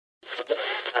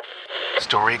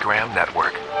Storygram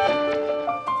Network.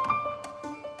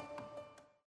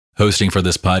 Hosting for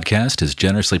this podcast is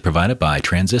generously provided by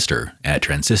Transistor at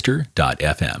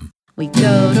transistor.fm. We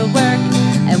go to work,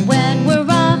 and when we're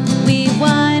off, we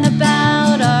whine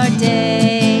about our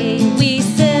day. We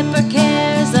sip our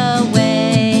cares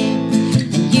away,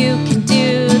 and you can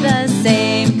do the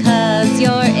same, 'cause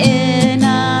you're in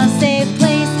a safe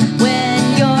place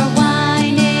when you're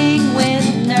whining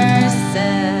with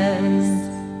nurses.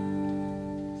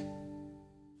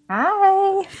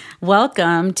 Hi.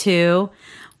 Welcome to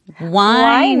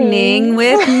Whining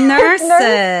with Nurses.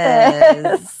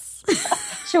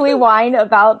 Should we whine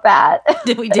about that?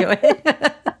 Did we do it?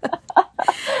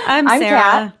 I'm Sarah.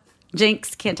 Kat.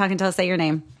 Jinx, can't talk until I say your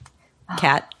name.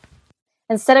 Kat.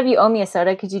 Instead of you owe me a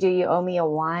soda, could you do you owe me a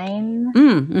wine?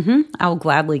 I will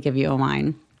gladly give you a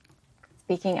wine.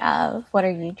 Speaking of, what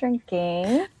are you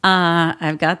drinking?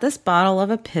 I've got this bottle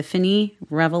of Epiphany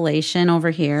Revelation over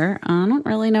here. I don't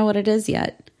really know what it is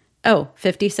yet. Oh,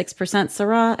 56%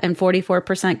 Syrah and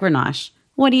 44% Grenache.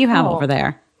 What do you have over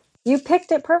there? You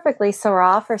picked it perfectly,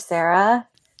 Syrah for Sarah.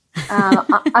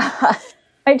 I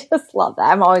just love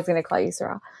that. I'm always going to call you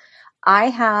Syrah.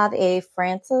 I have a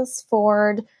Francis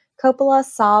Ford Coppola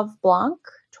Sauv Blanc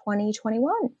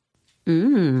 2021.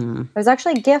 It was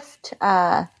actually a gift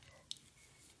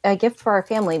for our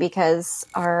family because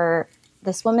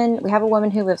we have a woman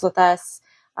who lives with us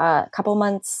a couple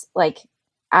months,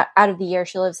 out of the year.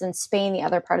 She lives in Spain the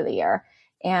other part of the year.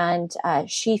 And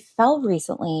she fell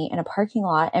recently in a parking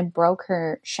lot and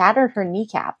shattered her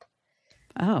kneecap.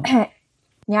 Oh.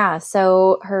 Yeah.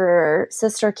 So her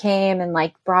sister came and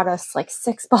brought us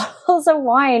 6 bottles of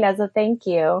wine as a thank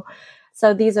you.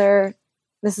 So this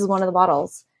is one of the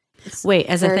bottles. Wait,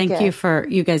 as a thank you for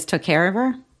you guys took care of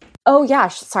her? Oh yeah.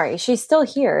 Sorry. She's still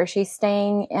here. She's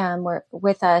staying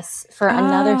with us for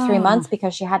another 3 months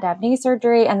because she had to have knee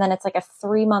surgery. And then it's a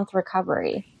 3-month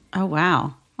recovery. Oh,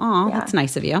 wow. Oh, yeah. That's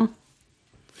nice of you.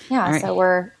 Yeah, right. So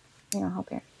we're,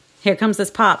 helping. Here comes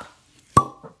this pop.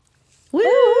 Woo!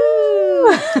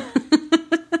 I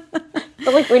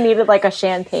feel like we needed a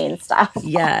champagne style.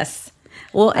 Yes.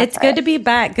 Well, it's good to be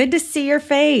back. Good to see your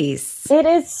face. It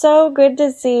is so good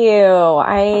to see you.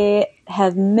 I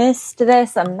have missed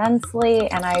this immensely,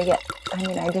 and I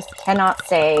just cannot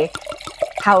say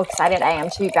how excited I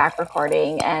am to be back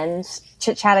recording and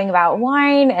chit-chatting about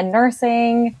wine and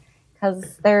nursing.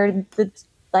 Because they're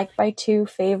my 2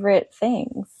 favorite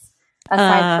things,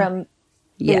 aside from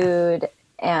food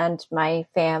and my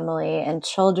family and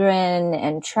children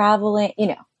and traveling,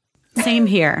 Same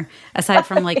here. Aside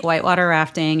from whitewater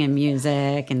rafting and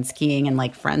music and skiing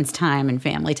and friends time and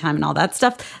family time and all that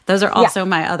stuff, those are also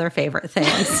my other favorite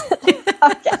things.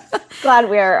 Okay. Glad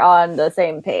we are on the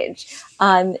same page.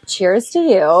 Cheers to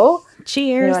you.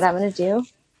 Cheers. You know what I'm going to do?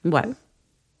 What?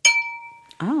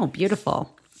 Oh, beautiful.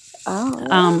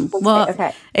 Oh,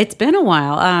 okay. It's been a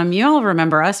while. You all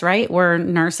remember us, right? We're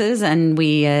nurses, and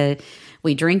we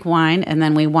drink wine, and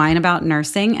then we whine about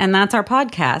nursing, and that's our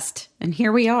podcast. And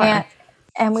here we are.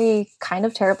 And we kind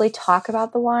of terribly talk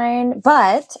about the wine,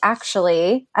 but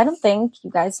actually, I don't think you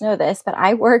guys know this, but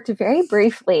I worked very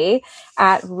briefly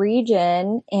at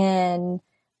Region in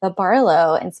the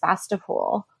Barlow in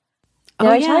Sebastopol. Did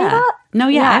I tell you that? No,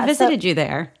 I visited you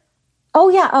there. Oh,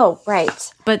 yeah. Oh,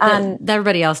 right. But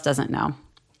everybody else doesn't know.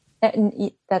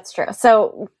 That's true.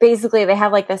 So basically they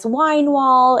have this wine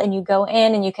wall, and you go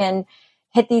in and you can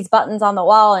hit these buttons on the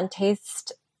wall and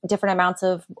taste different amounts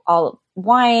of all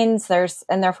wines.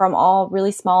 And they're from all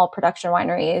really small production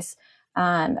wineries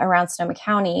around Sonoma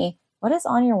County. What is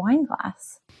on your wine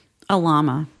glass? A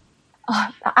llama.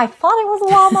 I thought it was a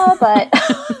llama, but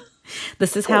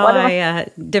this is how I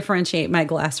differentiate my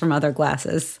glass from other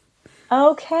glasses.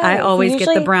 Okay. I always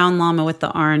get the brown llama with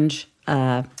the orange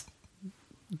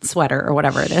sweater or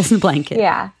whatever it is, the blanket.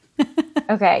 Yeah.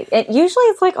 Okay. Usually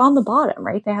it's on the bottom,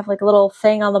 right? They have a little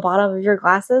thing on the bottom of your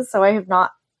glasses. So I have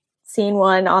not seen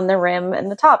one on the rim and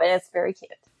the top, and it's very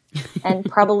cute. And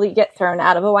probably get thrown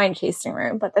out of a wine tasting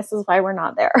room, but this is why we're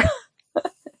not there. I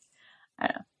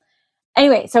don't know.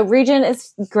 Anyway, so Region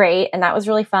is great, and that was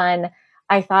really fun.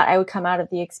 I thought I would come out of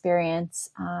the experience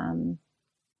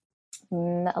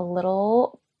a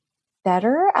little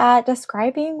better at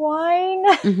describing wine,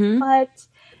 but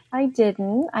I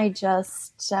didn't. I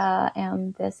just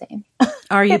am the same.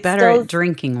 Are you better at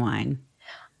drinking wine?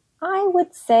 I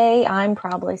would say I'm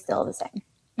probably still the same.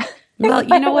 Well,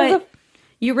 you know what?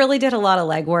 You really did a lot of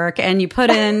legwork, and you put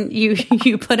in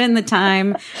you put in the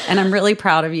time, and I'm really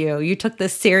proud of you. You took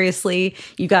this seriously.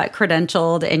 You got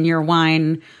credentialed in your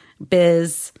wine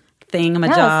biz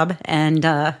thingamajob,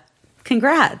 and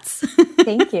congrats.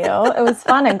 Thank you. It was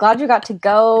fun. I'm glad you got to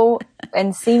go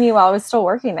and see me while I was still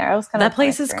working there. It was kind of That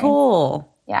place is cool.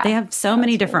 Yeah, they have so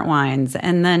many different wines,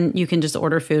 and then you can just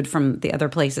order food from the other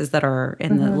places that are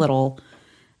in the little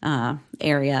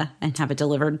area and have it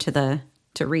delivered to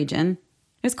Region.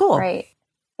 It's cool, right?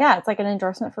 Yeah, it's like an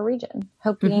endorsement for Region.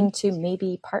 Hoping to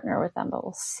maybe partner with them, but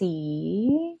we'll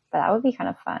see. But that would be kind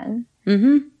of fun.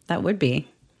 That would be.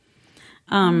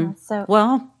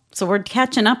 So we're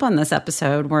catching up on this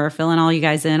episode. We're filling all you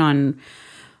guys in on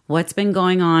what's been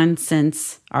going on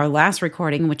since our last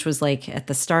recording, which was like at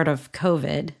the start of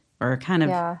COVID, or kind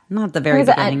of not the very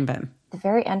beginning, but the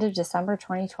very end of December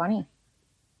 2020.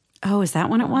 Oh, is that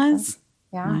when it was?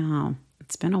 Yeah. Wow.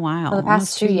 It's been a while. For the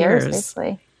past 2 years,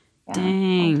 basically. Yeah,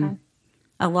 dang.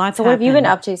 A lot's So what have you been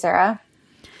up to, Sarah?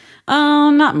 Oh,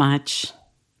 not much.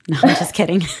 No, I'm just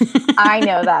kidding. I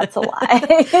know that's a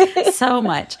lie. So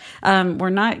much. We're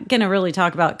not going to really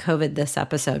talk about COVID this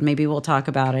episode. Maybe we'll talk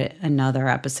about it another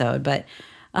episode. But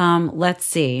let's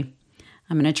see.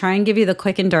 I'm going to try and give you the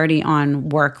quick and dirty on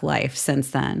work life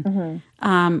since then.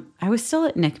 I was still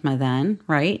at NICMA then,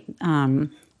 right?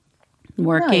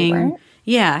 Working. No,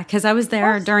 yeah, because I was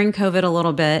there during COVID a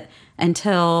little bit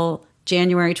until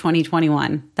January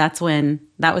 2021. That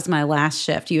was my last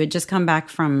shift. You had just come back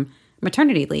from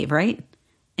maternity leave, right?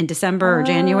 In December or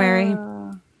January.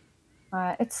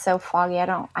 It's so foggy.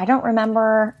 I don't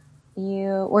remember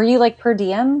you. Were you like per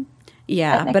diem?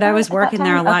 Yeah, but I was working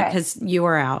there a lot because you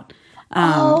were out.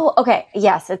 Okay.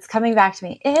 Yes, it's coming back to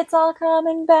me. It's all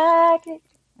coming back.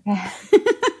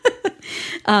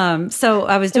 So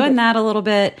I was doing that a little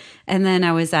bit, and then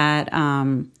I was at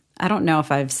I don't know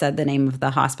if I've said the name of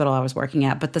the hospital I was working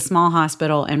at, but the small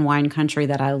hospital in wine country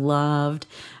that I loved.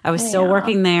 I was still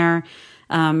working there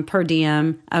per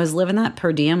diem. I was living that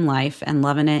per diem life and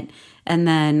loving it. And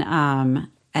then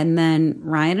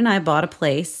Ryan and I bought a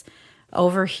place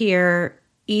over here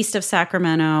east of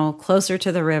Sacramento, closer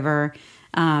to the river.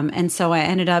 And so I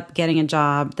ended up getting a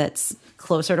job that's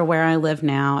closer to where I live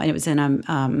now. It was in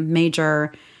a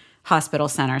major hospital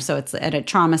center. So it's at a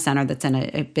trauma center that's in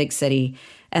a big city.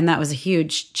 And that was a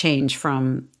huge change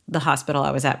from the hospital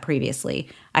I was at previously.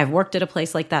 I've worked at a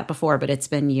place like that before, but it's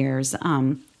been years.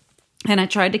 And I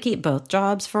tried to keep both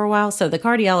jobs for a while. So the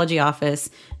cardiology office,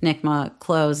 NICMA,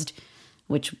 closed,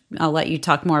 which I'll let you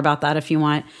talk more about that if you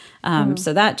want.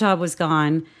 So that job was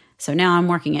gone. So now I'm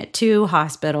working at two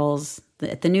hospitals,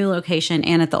 at the new location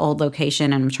and at the old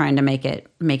location, and I'm trying to make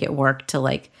it work to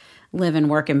like live and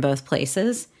work in both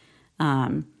places.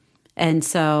 And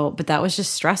so, but that was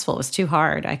just stressful. It was too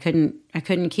hard. I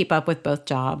couldn't keep up with both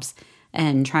jobs,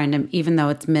 and trying to, even though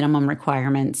it's minimum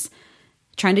requirements,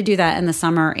 trying to do that in the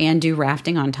summer and do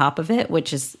rafting on top of it,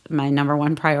 which is my number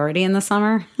one priority in the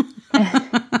summer.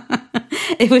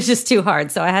 It was just too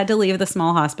hard. So I had to leave the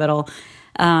small hospital.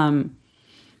 And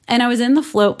I was in the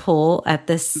float pool at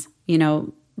this,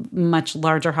 much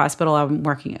larger hospital I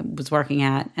was working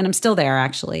at, and I'm still there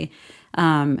actually.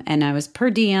 And I was per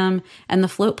diem, and the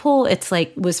float pool,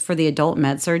 was for the adult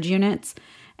med-surg units.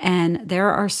 And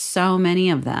there are so many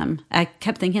of them. I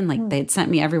kept thinking they'd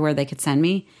sent me everywhere they could send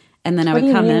me. And then I would come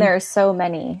in. What do you mean there are so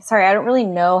many? Sorry, I don't really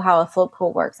know how a float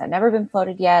pool works. I've never been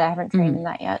floated yet. I haven't trained in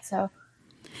that yet. So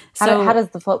how does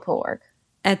the float pool work?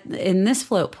 In this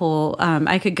float pool,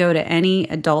 I could go to any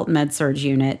adult med-surg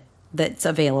unit that's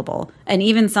available. And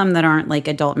even some that aren't like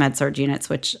adult med-surg units,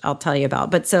 which I'll tell you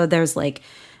about. But so there's like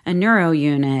a neuro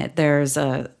unit, there's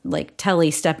a like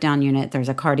tele step-down unit, there's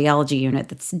a cardiology unit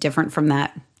that's different from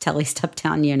that tele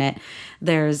step-down unit.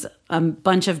 There's a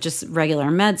bunch of just regular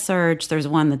med-surg. There's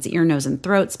one that's ear, nose, and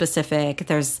throat specific.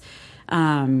 There's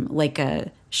like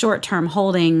a short-term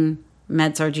holding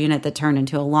med-surg unit that turned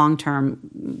into a long-term,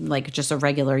 like just a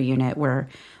regular unit where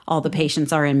all the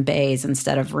patients are in bays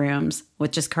instead of rooms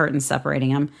with just curtains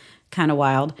separating them. Kind of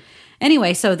wild.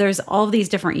 Anyway, so there's all of these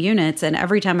different units, and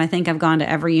every time I think I've gone to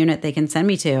every unit they can send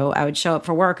me to, I would show up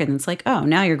for work, and it's like, oh,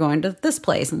 now you're going to this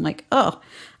place. I'm like, oh,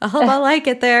 I hope I like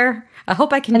it there. I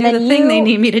hope I can do the thing they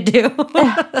need me to do.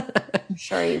 I'm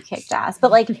sure you kicked ass.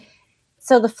 But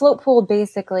so the float pool,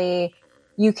 basically,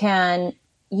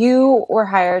 you were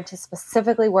hired to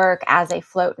specifically work as a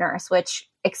float nurse, which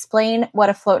explain what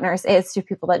a float nurse is to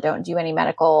people that don't do any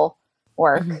medical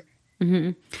work.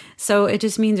 Mm-hmm. So it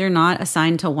just means you're not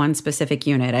assigned to one specific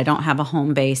unit. I don't have a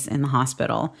home base in the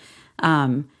hospital.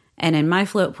 And in my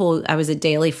float pool, I was a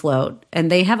daily float, and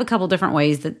they have a couple different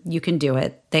ways that you can do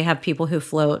it. They have people who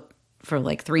float for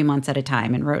like 3 months at a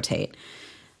time and rotate.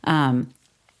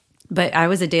 But I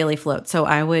was a daily float. So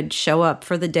I would show up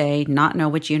for the day, not know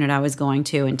which unit I was going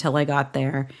to until I got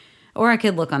there. Or I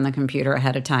could look on the computer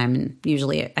ahead of time, and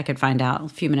usually I could find out a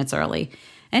few minutes early.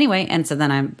 anyway, and so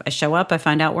then I show up, I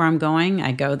find out where I'm going,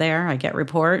 I go there, I get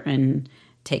report and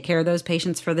take care of those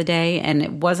patients for the day. And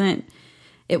it wasn't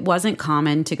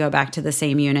common to go back to the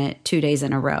same unit 2 days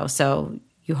in a row. So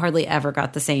you hardly ever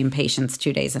got the same patients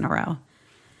 2 days in a row.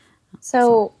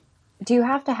 So do you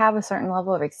have to have a certain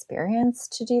level of experience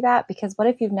to do that? Because what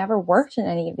if you've never worked in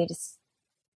any of these,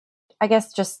 I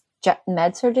guess just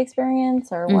med surg experience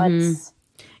or what's?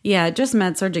 Yeah, just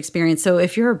med surg experience. So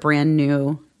if you're a brand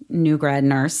new grad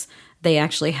nurse, they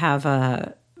actually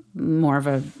have more of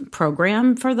a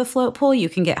program for the float pool. You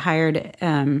can get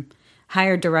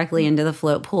hired directly into the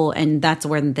float pool, and that's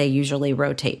where they usually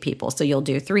rotate people. So you'll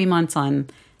do 3 months on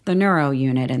the neuro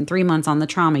unit and 3 months on the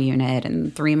trauma unit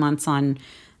and 3 months on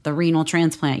the renal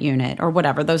transplant unit or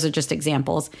whatever. Those are just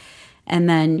examples. And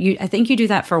then I think you do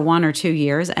that for 1 or 2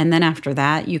 years. And then after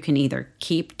that, you can either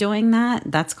keep doing that.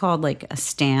 That's called like a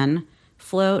STAN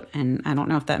float. And I don't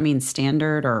know if that means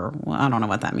standard or I don't know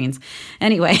what that means.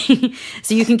 Anyway,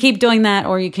 so you can keep doing that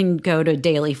or you can go to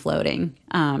daily floating.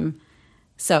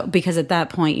 So because at that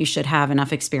point, you should have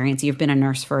enough experience. You've been a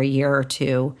nurse for a year or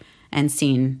two and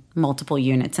seen multiple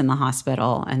units in the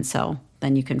hospital. And so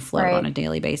then you can float on a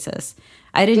daily basis.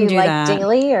 I didn't do that. Do you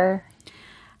like daily or?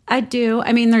 I do.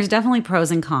 I mean, there's definitely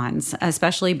pros and cons,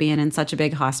 especially being in such a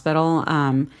big hospital.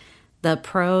 The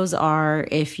pros are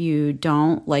if you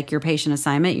don't like your patient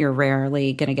assignment, you're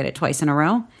rarely going to get it twice in a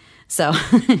row. So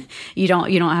you don't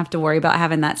have to worry about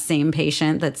having that same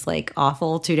patient that's like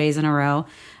awful 2 days in a row.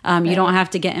 You don't have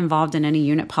to get involved in any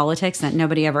unit politics. That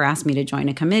nobody ever asked me to join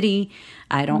a committee.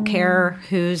 I don't care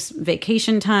whose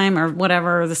vacation time or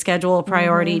whatever the schedule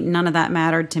priority. None of that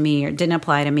mattered to me or didn't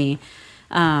apply to me.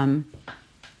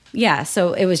 Yeah,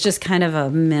 so it was just kind of a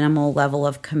minimal level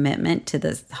of commitment to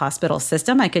the hospital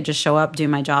system. I could just show up, do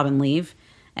my job, and leave,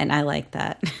 and I like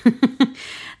that.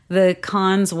 The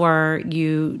cons were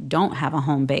you don't have a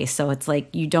home base, so it's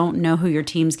like you don't know who your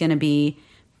team's going to be.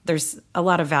 There's a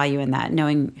lot of value in that,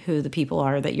 knowing who the people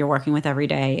are that you're working with every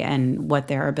day and what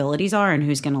their abilities are and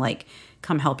who's going to like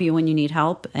come help you when you need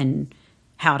help and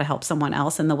how to help someone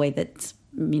else in the way that's,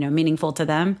 meaningful to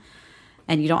them.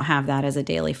 And you don't have that as a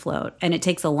daily float. And it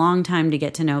takes a long time to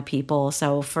get to know people.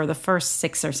 So for the first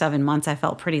 6 or 7 months, I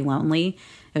felt pretty lonely.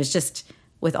 It was just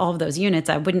with all of those units,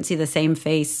 I wouldn't see the same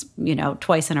face,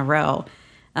 twice in a row.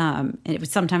 And it would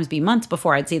sometimes be months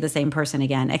before I'd see the same person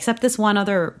again, except this one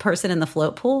other person in the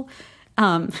float pool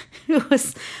who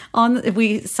was on.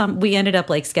 We ended up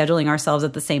like scheduling ourselves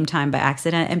at the same time by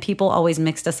accident, and people always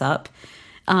mixed us up.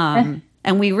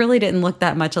 And we really didn't look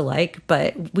that much alike,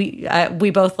 but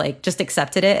we both like just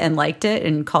accepted it and liked it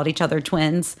and called each other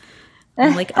twins.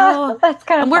 I'm like, oh, that's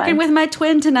kind of I'm working with my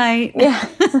twin tonight. Yeah.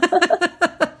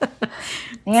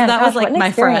 Man, so that was like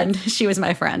my friend. She was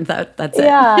my friend. That's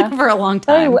it for a long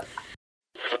time.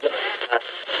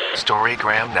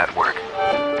 Storygram Network.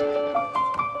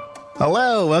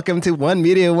 Hello, welcome to One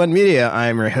Media, One Media.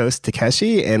 I'm your host,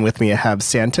 Takeshi, and with me I have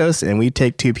Santos, and we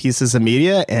take 2 pieces of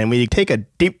media and we take a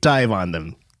deep dive on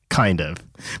them. Kind of.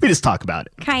 We just talk about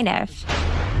it. Kind of.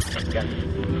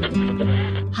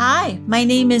 Hi, my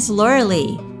name is Laura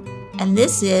Lee, and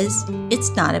this is It's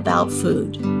Not About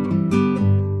Food.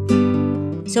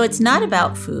 So it's not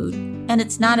about food, and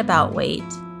it's not about weight.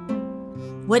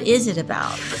 What is it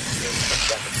about?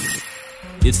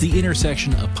 It's the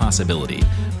intersection of possibility,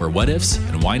 where what ifs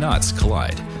and why nots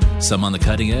collide. Some on the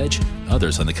cutting edge,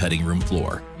 others on the cutting room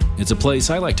floor. It's a place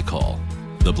I like to call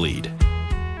The Bleed.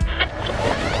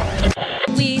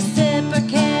 We sip our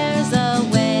cares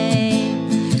away,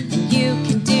 and you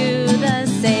can do the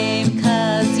same,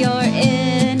 'cause you're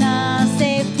in a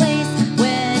safe place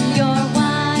when you're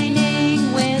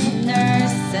whining with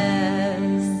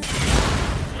nurses.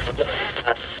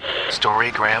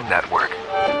 Storygram Network.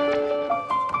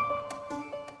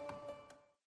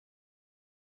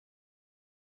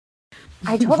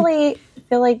 I totally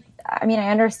feel like, I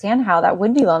understand how that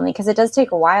would be lonely because it does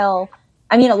take a while.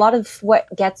 A lot of what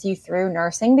gets you through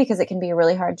nursing, because it can be a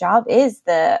really hard job,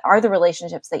 are the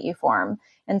relationships that you form.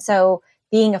 And so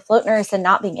being a float nurse and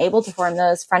not being able to form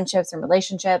those friendships and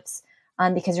relationships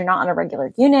because you're not on a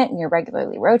regular unit and you're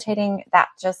regularly rotating, that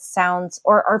just sounds,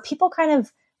 or are people kind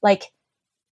of like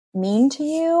mean to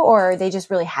you, or are they just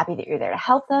really happy that you're there to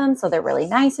help them? So they're really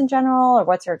nice in general, or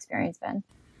what's your experience been?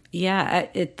 Yeah,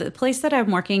 the place that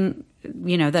I'm working,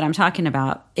 that I'm talking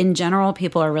about, in general,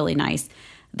 people are really nice.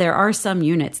 There are some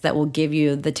units that will give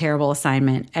you the terrible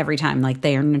assignment every time. Like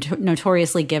they are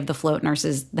notoriously give the float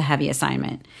nurses the heavy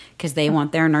assignment because they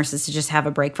want their nurses to just have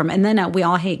a break from. And then we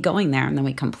all hate going there, and then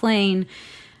we complain.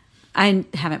 I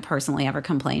haven't personally ever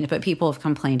complained, but people have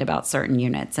complained about certain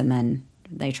units, and then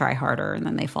they try harder and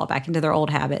then they fall back into their old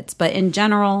habits. But in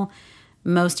general,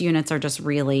 most units are just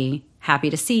really happy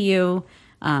to see you,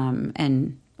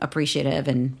 and appreciative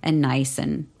and nice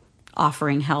and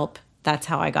offering help. That's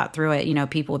how I got through it. You know,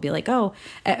 people would be like, oh,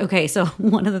 okay. So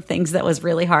one of the things that was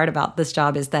really hard about this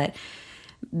job is that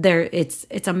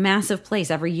it's a massive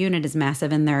place. Every unit is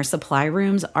massive, and their supply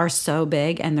rooms are so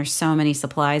big, and there's so many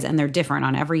supplies, and they're different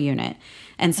on every unit.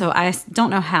 And so I don't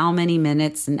know how many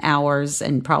minutes and hours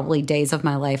and probably days of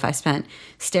my life I spent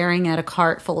staring at a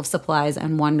cart full of supplies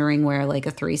and wondering where like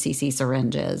a 3cc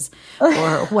syringe is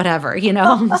or whatever, you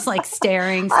know. I'm just like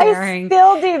staring. I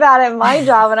still do that at my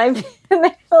job, and I've been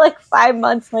there for like 5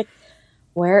 months. Like,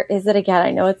 where is it again?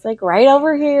 I know it's like right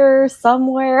over here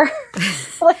somewhere.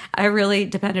 I really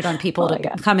depended on people to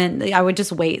come in. I would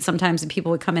just wait sometimes, and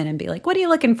people would come in and be like, what are you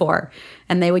looking for?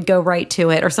 And they would go right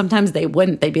to it. Or sometimes they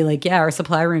wouldn't. They'd be like, yeah, our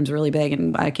supply room's really big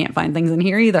and I can't find things in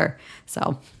here either.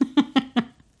 So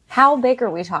how big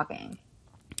are we talking?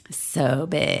 So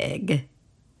big.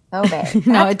 So big.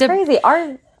 No, That's crazy.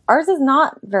 Ours is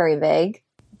not very big,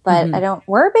 but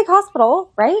we're a big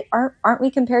hospital, right? Aren't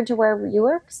we compared to where you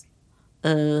works?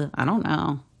 I don't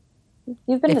know.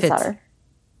 You've been to Sutter.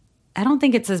 I don't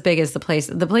think it's as big as the place.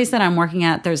 The place that I'm working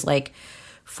at, there's like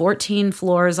 14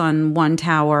 floors on one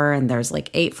tower, and there's like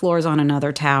 8 floors on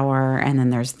another tower, and then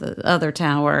there's the other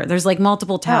tower. There's like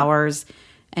multiple towers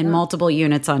and multiple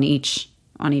units on each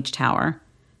tower.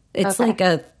 It's like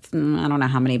I don't know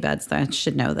how many beds. I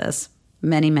should know this.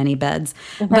 Many beds.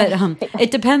 But it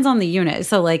depends on the unit.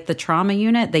 So like the trauma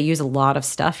unit, they use a lot of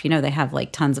stuff. You know, they have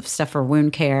like tons of stuff for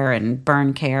wound care and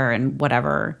burn care and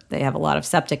whatever. They have a lot of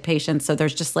septic patients. So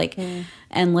there's just like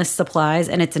endless supplies,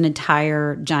 and it's an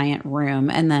entire giant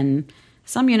room. And then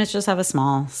some units just have a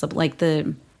small, like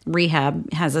the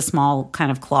rehab has a small kind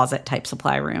of closet type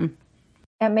supply room.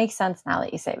 It makes sense now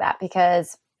that you say that,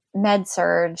 because med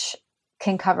surge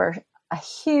can cover a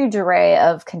huge array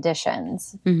of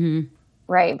conditions.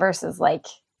 Right. Versus like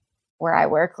where I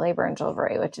work, labor and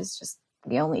delivery, which is just,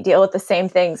 we only deal with the same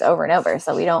things over and over.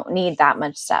 So we don't need that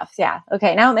much stuff. Yeah.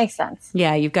 Okay. Now it makes sense.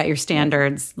 Yeah. You've got your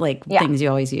standards, like things you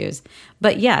always use.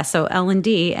 But yeah, so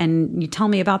L&D, and you tell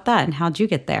me about that and how'd you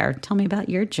get there? Tell me about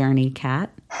your journey, Kat.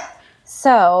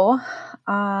 So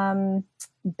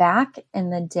back in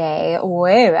the day,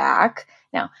 way back,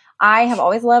 now I have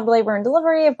always loved labor and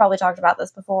delivery. I've probably talked about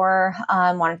this before.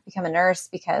 Wanted to become a nurse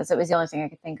because it was the only thing I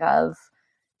could think of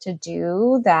to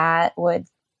do that would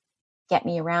get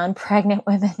me around pregnant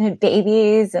women and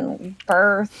babies and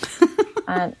birth.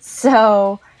 But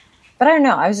I don't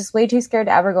know. I was just way too scared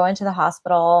to ever go into the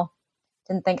hospital.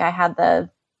 Didn't think I had I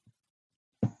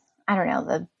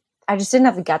just didn't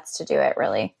have the guts to do it,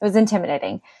 really. It was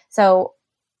intimidating. So,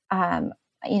 I've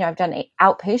done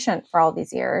outpatient for all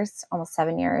these years, almost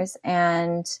 7 years.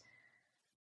 And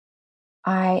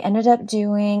I ended up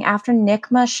doing, after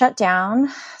NICMA shut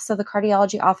down, so the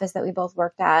cardiology office that we both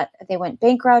worked at, they went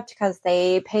bankrupt because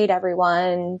they paid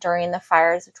everyone during the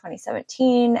fires of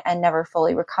 2017 and never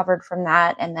fully recovered from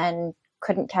that, and then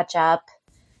couldn't catch up.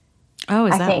 Oh,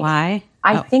 is that why?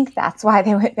 I think that's why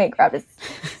they went bankrupt.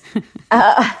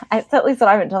 That's at least what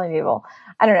I've been telling people.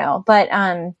 I don't know. But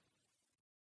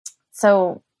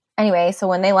so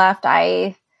when they left,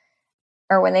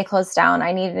 when they closed down,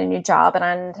 I needed a new job,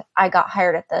 and I got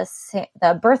hired at the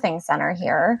birthing center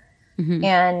here,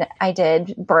 and I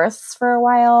did births for a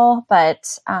while,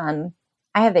 but I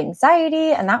have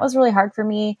anxiety, and that was really hard for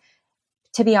me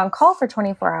to be on call for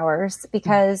 24 hours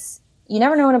because you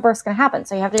never know when a birth's going to happen.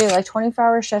 So you have to do like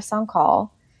 24-hour shifts on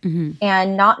call,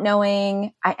 and not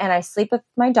knowing, I sleep with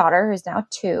my daughter, who's now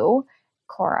 2,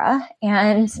 Cora,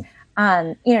 and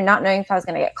not knowing if I was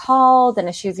going to get called and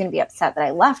if she was going to be upset that I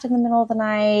left in the middle of the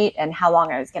night and how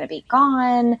long I was going to be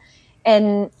gone.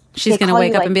 And she's going to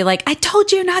wake up and be like, I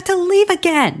told you not to leave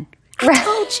again. I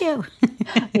told you.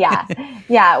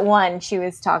 Yeah. One, she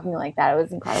was talking like that. It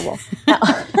was incredible.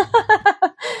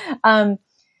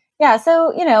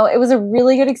 So, it was a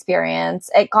really good experience.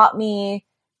 It got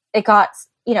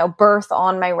birth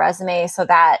on my resume so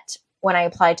that when I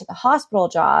applied to the hospital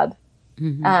job,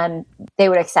 they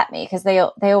would accept me because they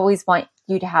always want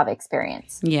you to have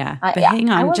experience. Yeah. But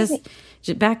hang on, just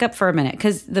back up for a minute,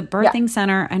 because the birthing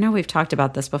center, I know we've talked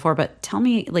about this before, but tell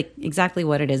me like exactly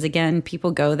what it is again. People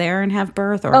go there and have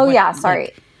birth?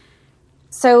 Sorry.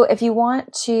 So if you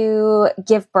want to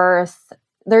give birth,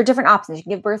 there are different options. You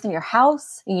can give birth in your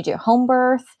house. You can do home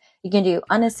birth. You can do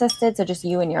unassisted, so just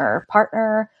you and your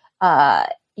partner.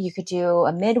 You could do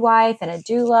a midwife and a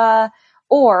doula.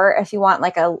 Or if you want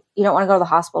you don't want to go to the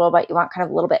hospital, but you want kind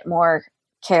of a little bit more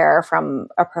care from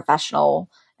a professional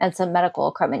and some medical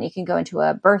equipment, you can go into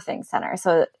a birthing center.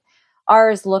 So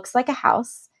ours looks like a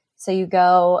house. So you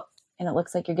go and it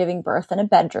looks like you're giving birth in a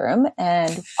bedroom,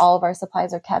 and all of our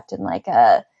supplies are kept in like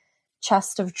a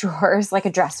chest of drawers, like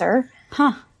a dresser.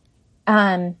 Huh.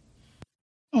 And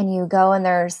you go and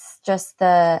there's just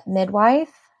the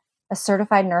midwife, a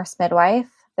certified nurse midwife.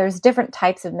 There's different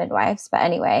types of midwives, but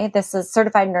anyway, this is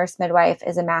certified nurse midwife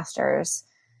has a master's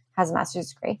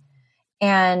degree.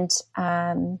 And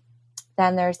then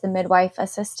there's the midwife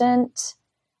assistant,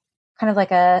 kind of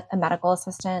like a medical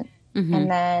assistant. Mm-hmm.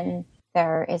 And then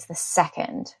there is the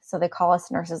second. So they call us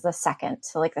nurses the second.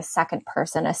 So like the second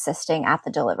person assisting at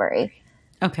the delivery.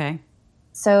 Okay.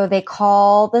 So they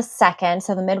call the second.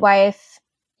 So the midwife,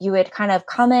 you would kind of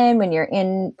come in when you're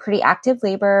in pretty active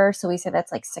labor. So we say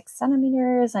that's like 6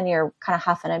 centimeters and you're kind of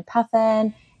huffing and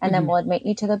puffing. And then we'll admit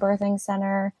you to the birthing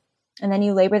center. And then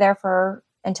you labor there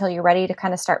until you're ready to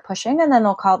kind of start pushing. And then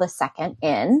they'll call the second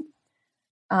in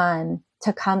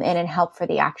to come in and help for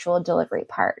the actual delivery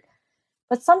part.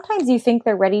 But sometimes you think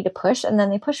they're ready to push and then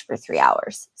they push for 3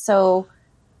 hours. So,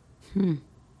 you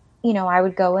know, I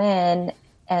would go in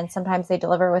and sometimes they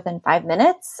deliver within 5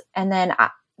 minutes. And then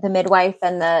the midwife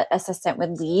and the assistant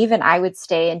would leave and I would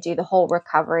stay and do the whole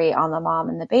recovery on the mom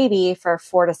and the baby for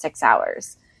 4 to 6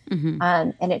 hours. Mm-hmm.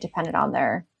 And it depended on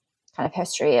their kind of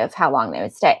history of how long they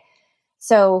would stay.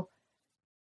 So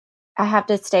I have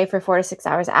to stay for 4 to 6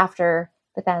 hours after,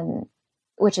 but then,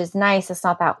 which is nice. It's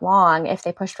not that long if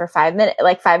they pushed for 5 minutes,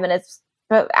 like 5 minutes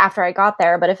after I got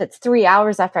there. But if it's 3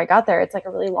 hours after I got there, it's like a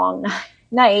really long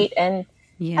night. And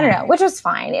Yeah. I don't know, which was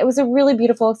fine. It was a really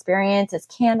beautiful experience. It's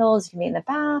candles. You can be in the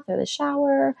bath or the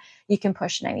shower. You can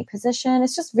push in any position.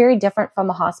 It's just very different from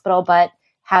a hospital, but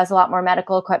has a lot more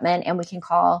medical equipment, and we can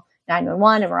call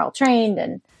 911 and we're all trained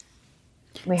and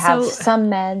we have some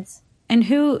meds. And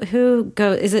who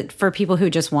go? Is it for people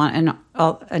who just want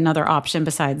another option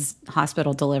besides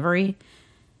hospital delivery?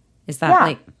 Is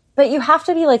that But you have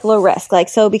to be like low risk. Like,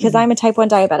 so because I'm a type 1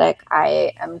 diabetic,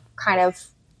 I am kind of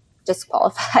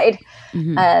disqualified.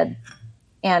 And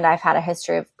I've had a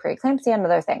history of preeclampsia and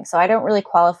other things. So I don't really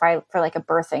qualify for like a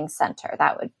birthing center.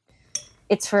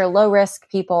 It's for low risk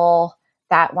people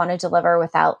that want to deliver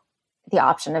without the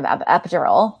option of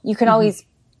epidural. You can always,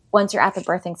 once you're at the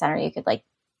birthing center, you could like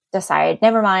decide,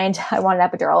 never mind, I want an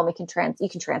epidural, and you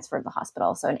can transfer to the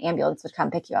hospital. So an ambulance would come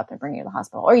pick you up and bring you to the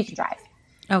hospital, or you can drive.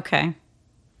 okay?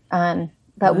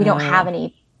 But we don't have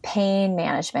any pain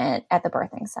management at the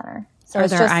birthing center. So Are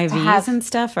it's there just IVs and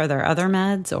stuff? Are there other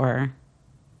meds or?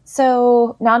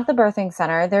 So not at the birthing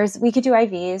center. We could do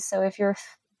IVs. So if you're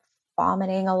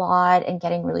vomiting a lot and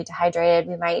getting really dehydrated,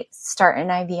 we might start an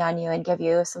IV on you and give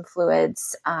you some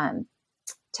fluids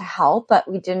to help, but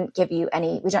we don't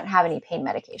have any pain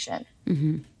medication.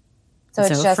 So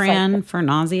it's just Zofran like for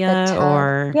nausea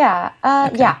or?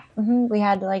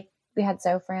 We had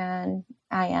Zofran,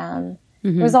 IM.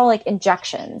 It was all like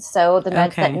injections. So the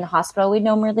meds that in the hospital we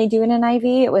normally do in an IV,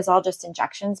 it was all just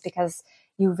injections because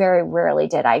you very rarely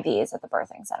did IVs at the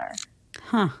birthing center.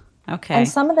 Huh. Okay. And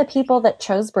some of the people that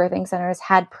chose birthing centers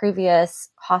had previous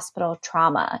hospital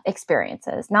trauma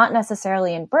experiences, not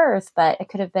necessarily in birth, but it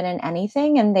could have been in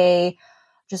anything. And they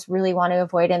just really want to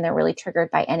avoid, and they're really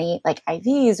triggered by any like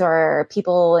IVs or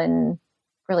people in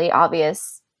really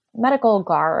obvious medical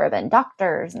garb and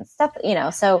doctors and stuff, you know.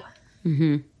 So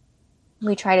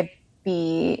we try to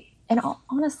be, and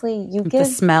honestly, the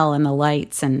smell and the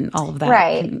lights and all of that.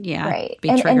 Right. Be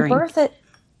And triggering.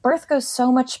 birth goes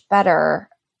so much better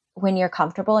when you're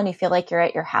comfortable and you feel like you're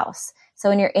at your house. So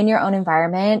when you're in your own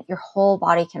environment, your whole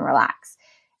body can relax.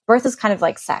 Birth is kind of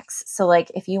like sex. So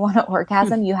like if you want an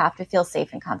orgasm, you have to feel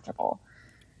safe and comfortable.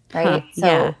 Right. So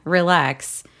yeah.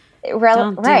 Relax.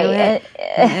 Don't do it.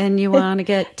 And you want to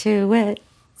get to it.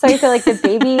 So I feel like the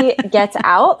baby gets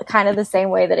out kind of the same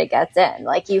way that it gets in.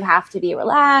 Like you have to be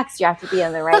relaxed. You have to be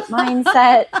in the right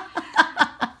mindset.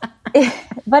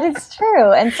 But it's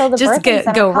true. And so the just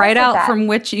go right out from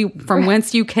whence you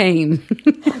came.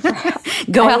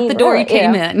 Go out the door you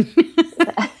came in.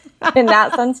 In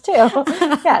that sense too.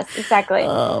 Yes, exactly.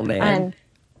 Oh man.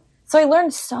 So I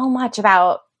learned so much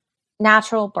about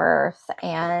natural birth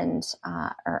and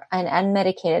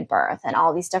unmedicated birth and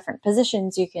all these different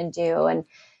positions you can do, and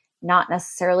not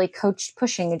necessarily coached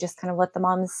pushing, and just kind of let the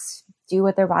moms do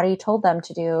what their body told them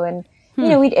to do. And you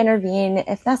know, we'd intervene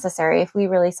if necessary. If we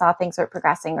really saw things were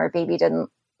progressing or baby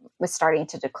was starting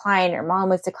to decline or mom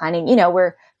was declining, you know,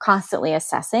 we're constantly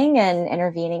assessing and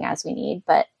intervening as we need.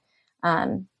 But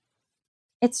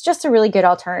it's just a really good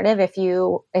alternative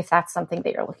if that's something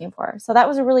that you're looking for. So that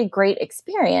was a really great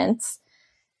experience.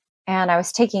 And I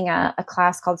was taking a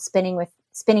class called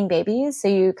Spinning Babies. So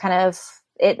you kind of,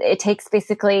 it takes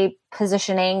basically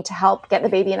positioning to help get the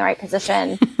baby in the right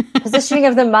position, positioning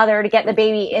of the mother to get the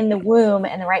baby in the womb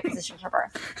in the right position for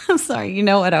birth. I'm sorry. You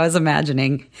know what I was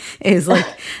imagining is like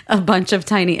a bunch of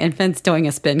tiny infants doing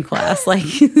a spin class, like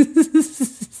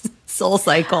Soul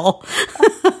Cycle.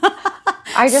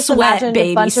 I just Sweat, imagined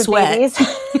baby, a bunch sweat. of babies.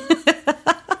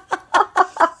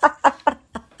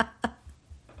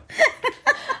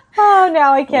 Oh,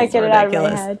 now I can't get it out of my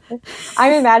head.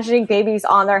 I'm imagining babies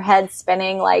on their heads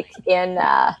spinning like in,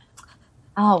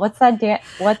 what's that dance?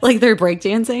 What's Like they're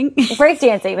breakdancing.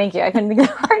 breakdancing? Thank you. I couldn't think of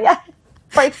the word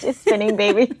yet. Spinning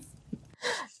babies.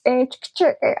 I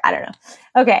don't know.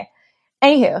 Okay.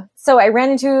 Anywho, so I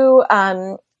ran into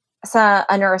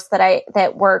a nurse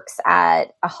that works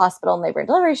at a hospital in labor and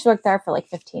delivery. She worked there for like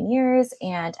 15 years,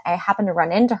 and I happened to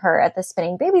run into her at the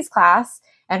spinning babies class,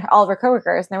 and all of her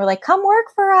coworkers, and they were like, "Come work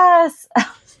for us."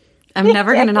 I'm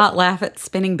never going to not laugh at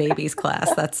spinning babies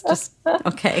class. That's just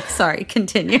okay. Sorry.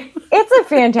 Continue. It's a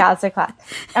fantastic class.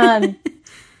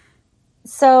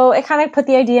 So it kind of put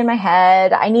the idea in my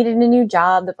head. I needed a new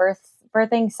job. The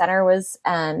birthing center was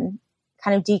kind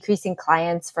of decreasing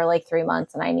clients for like 3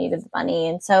 months, and I needed the money.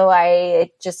 And so I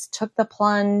just took the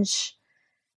plunge.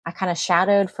 I kind of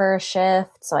shadowed for a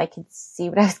shift so I could see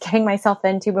what I was getting myself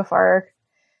into before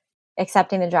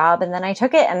accepting the job. And then I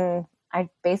took it, and I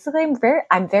basically,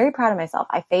 I'm very proud of myself.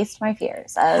 I faced my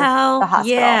fears of the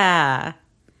hospital. Yeah.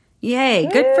 Yay.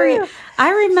 Good for you.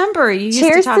 I remember you used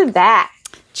Cheers to talk. to that.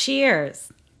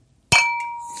 Cheers.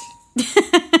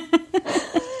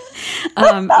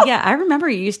 Yeah, I remember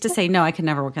you used to say, no, I could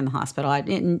never work in the hospital. I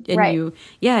didn't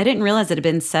realize it had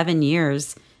been 7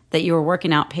 years that you were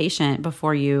working outpatient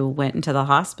before you went into the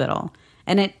hospital.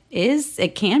 And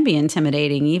it can be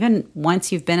intimidating, even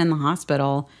once you've been in the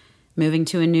hospital, moving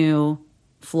to a new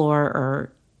floor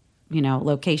or,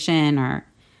 location or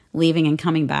leaving and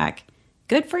coming back.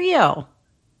 Good for you.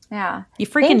 Yeah. You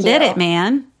freaking did it,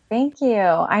 man. Thank you.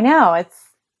 I know.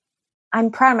 I'm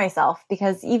proud of myself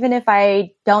because even if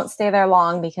I don't stay there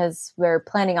long because we're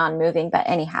planning on moving, but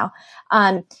anyhow,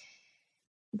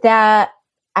 that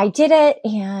I did it.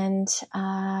 And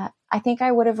I think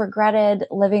I would have regretted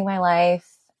living my life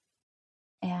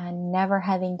and never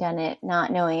having done it, not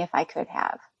knowing if I could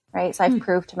have, right? So I've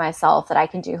proved to myself that I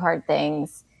can do hard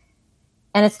things,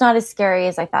 and it's not as scary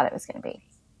as I thought it was going to be.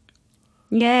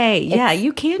 Yay. Yeah,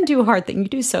 you can do hard things. You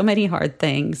do so many hard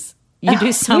things. You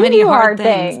do so many hard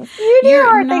things. You do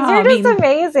hard things. You're just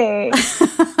amazing.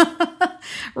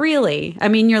 Really. I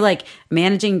mean, you're like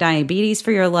managing diabetes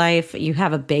for your life. You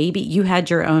have a baby. You had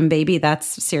your own baby. That's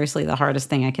seriously the hardest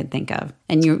thing I could think of.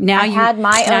 And you had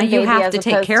my own baby have as to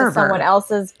take care of her. Someone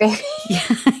else's baby.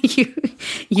 Yeah,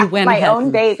 you went my ahead. Own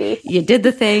baby. You did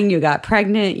the thing. You got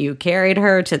pregnant. You carried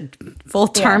her to full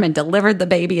term and delivered the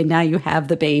baby. And now you have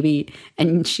the baby,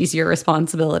 and she's your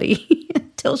responsibility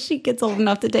until she gets old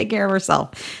enough to take care of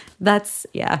herself. That's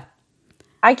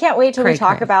I can't wait till we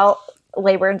talk about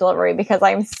labor and delivery because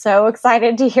I'm so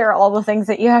excited to hear all the things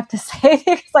that you have to say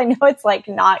because I know it's like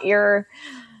not your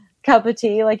cup of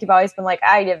tea. Like you've always been like,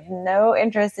 I have no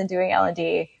interest in doing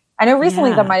L&D. I know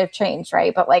recently that might have changed,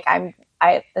 right? But like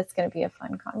that's going to be a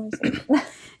fun conversation.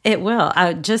 It will.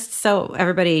 Just so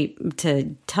everybody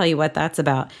to tell you what that's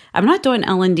about. I'm not doing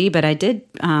L&D, but I did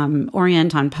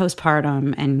orient on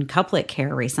postpartum and couplet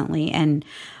care recently, and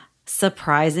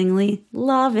surprisingly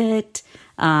love it.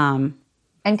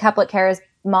 And couplet care is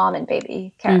mom and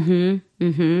baby care.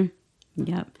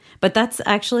 Yep. But that's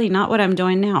actually not what I'm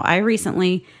doing now. I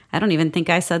don't even think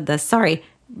I said this. Sorry.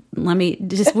 Let me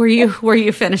just, were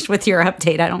you finished with your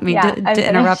update? I don't mean to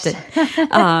interrupt it.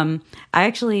 I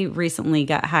actually recently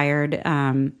got hired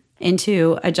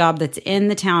into a job that's in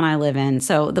the town I live in.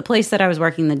 So the place that I was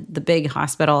working, the big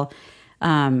hospital,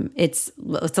 it's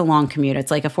a long commute. It's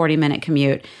like a 40-minute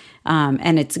commute.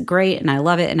 And it's great, and I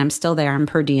love it, and I'm still there. I'm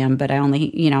per diem, but I'm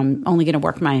only going to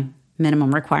work my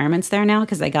minimum requirements there now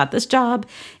because I got this job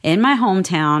in my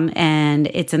hometown, and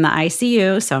it's in the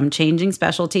ICU, so I'm changing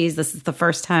specialties. This is the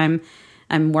first time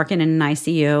I'm working in an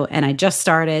ICU, and I just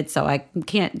started, so I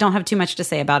don't have too much to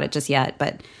say about it just yet,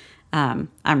 but I'm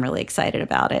really excited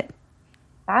about it.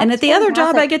 And at the other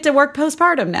job, I get to work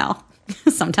postpartum now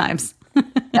sometimes.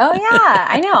 Oh yeah,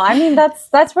 I know. I mean,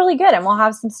 that's really good, and we'll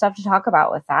have some stuff to talk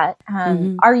about with that.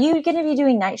 Are you going to be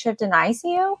doing night shift in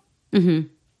ICU? Mm-hmm.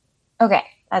 Okay,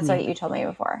 that's what you told me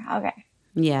before. Okay.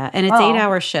 Yeah, and it's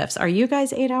 8-hour shifts. Are you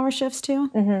guys 8-hour shifts too?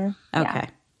 Mm-hmm. Okay. Yeah.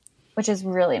 Which is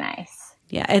really nice.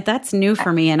 Yeah, that's new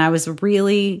for me, and I was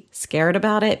really scared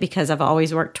about it because I've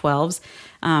always worked 12s.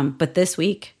 But this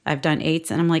week I've done 8s,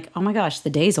 and I'm like, oh my gosh, the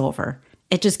day's over.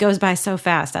 It just goes by so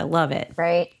fast. I love it.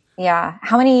 Right. Yeah.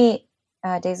 How many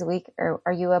days a week, or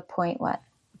are you a point what?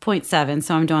 0.7.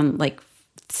 So I'm doing like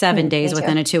 7 days me too.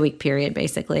 within a 2-week period,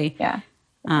 basically. Yeah.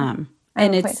 And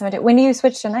I'm it's 0.7. When do you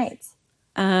switch to nights?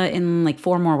 in like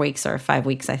 4 more weeks or 5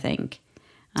 weeks, I think.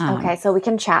 Okay, so we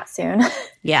can chat soon.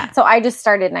 Yeah. So I just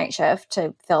started night shift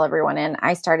to fill everyone in.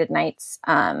 I started nights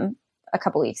a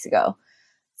couple weeks ago.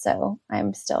 So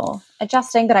I'm still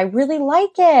adjusting, but I really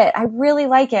like it. I really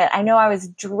like it. I know I was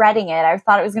dreading it. I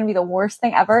thought it was going to be the worst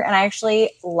thing ever, and I actually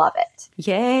love it.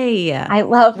 Yay. I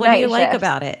love What night do you like shift.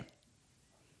 about it?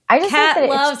 I just Kat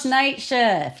think that loves night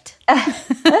shift.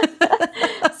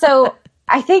 So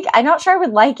I think, I'm not sure I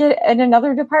would like it in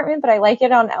another department, but I like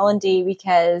it on L&D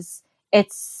because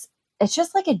it's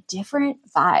just like a different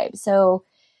vibe. So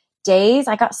days,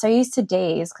 I got so used to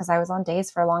days because I was on days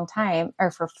for a long time,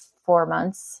 or for 4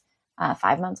 months,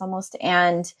 5 months almost.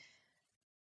 And,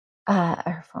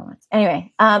 or 4 months.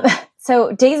 Anyway.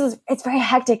 So days it's very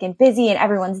hectic and busy and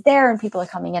everyone's there and people are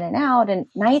coming in and out, and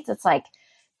nights it's like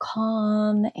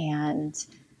calm and,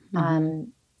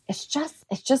 it's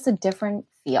just a different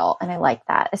feel. And I like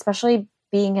that, especially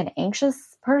being an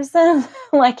anxious person,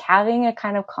 like having a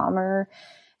kind of calmer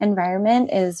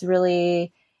environment is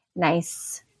really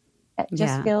nice. It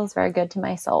just feels very good to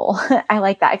my soul. I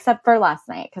like that, except for last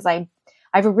night, because I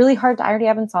have a really I already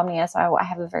have insomnia, so I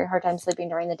have a very hard time sleeping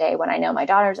during the day when I know my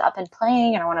daughter's up and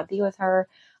playing and I want to be with her.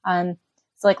 So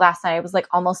like last night I was like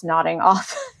almost nodding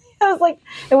off. I was like,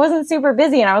 it wasn't super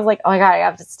busy and I was like, oh my God, I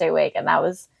have to stay awake. And that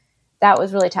was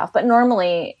really tough. But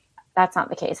normally that's not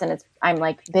the case. And I'm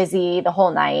like busy the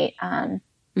whole night. But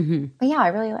yeah, I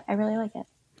really like it.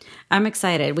 I'm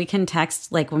excited. We can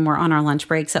text like when we're on our lunch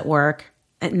breaks at work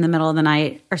in the middle of the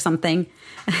night or something.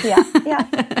 Yeah.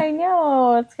 I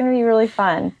know. It's going to be really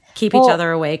fun. Keep each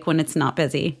other awake when it's not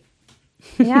busy.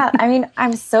 Yeah. I mean,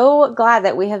 I'm so glad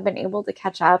that we have been able to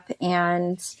catch up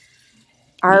and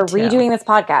are redoing this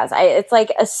podcast. It's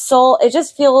like it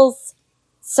just feels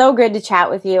so good to chat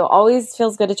with you. Always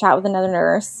feels good to chat with another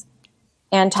nurse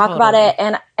and talk about it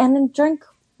and then drink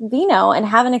vino and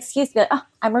have an excuse to be like, oh,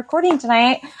 I'm recording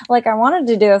tonight. Like I wanted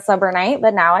to do a sober night,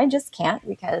 but now I just can't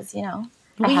because,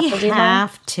 we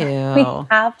have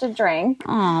to drink.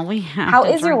 Oh, we have How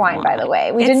to is your drink wine, by the way?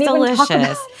 It's didn't delicious. even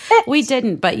talk about it. We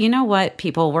didn't, but you know what,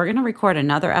 people? We're going to record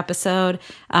another episode,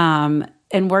 and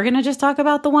we're going to just talk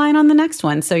about the wine on the next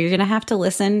one. So you're going to have to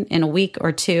listen in a week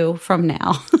or 2 from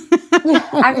now.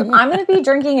 I'm going to be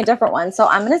drinking a different one. So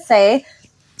I'm going to say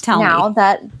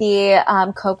that the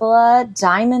Coppola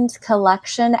Diamond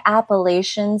Collection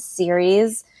Appellation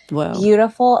Series,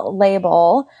 beautiful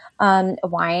label,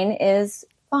 wine is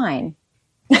fine.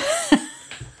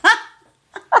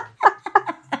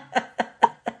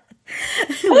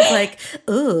 It was like,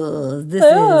 oh, this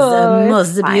is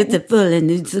most beautiful and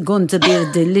it's going to be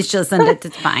delicious and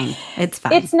it's fine. It's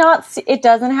fine. It's not, it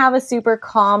doesn't have a super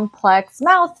complex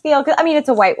mouthfeel. I mean, it's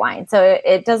a white wine, so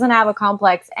it doesn't have a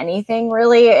complex anything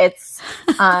really. It's,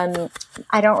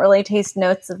 I don't really taste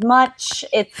notes of much.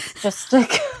 It's just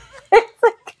it's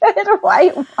a good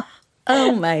white wine.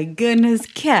 Oh my goodness,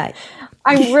 Kat.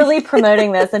 I'm really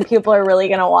promoting this and people are really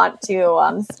going to want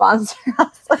to sponsor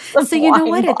us. So you know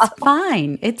what? It's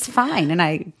fine. It's fine. And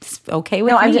it's okay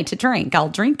with me to drink. I'll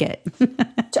drink it.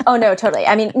 Oh, no, totally.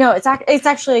 I mean, no, it's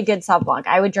actually a good Sauv Blanc.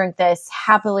 I would drink this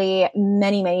happily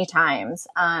many, many times.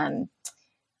 I'm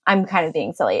kind of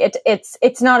being silly. It's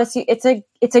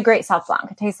a great Sauv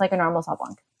Blanc. It tastes like a normal Sauv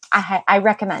Blanc. I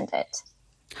recommend it.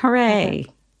 Hooray.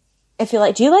 Okay. If you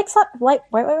like, do you like white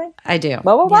wine? I do.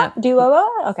 Do you?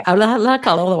 Okay. I like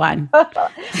all the wine. I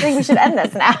think we should end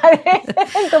this now.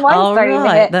 The wine's all starting to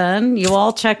right, hit. then you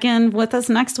all check in with us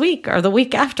next week or the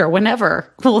week after,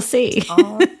 whenever. We'll see.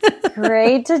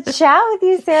 Great to chat with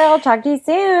you, Sarah. I'll talk to you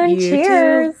soon.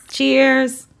 Cheers.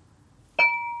 Cheers.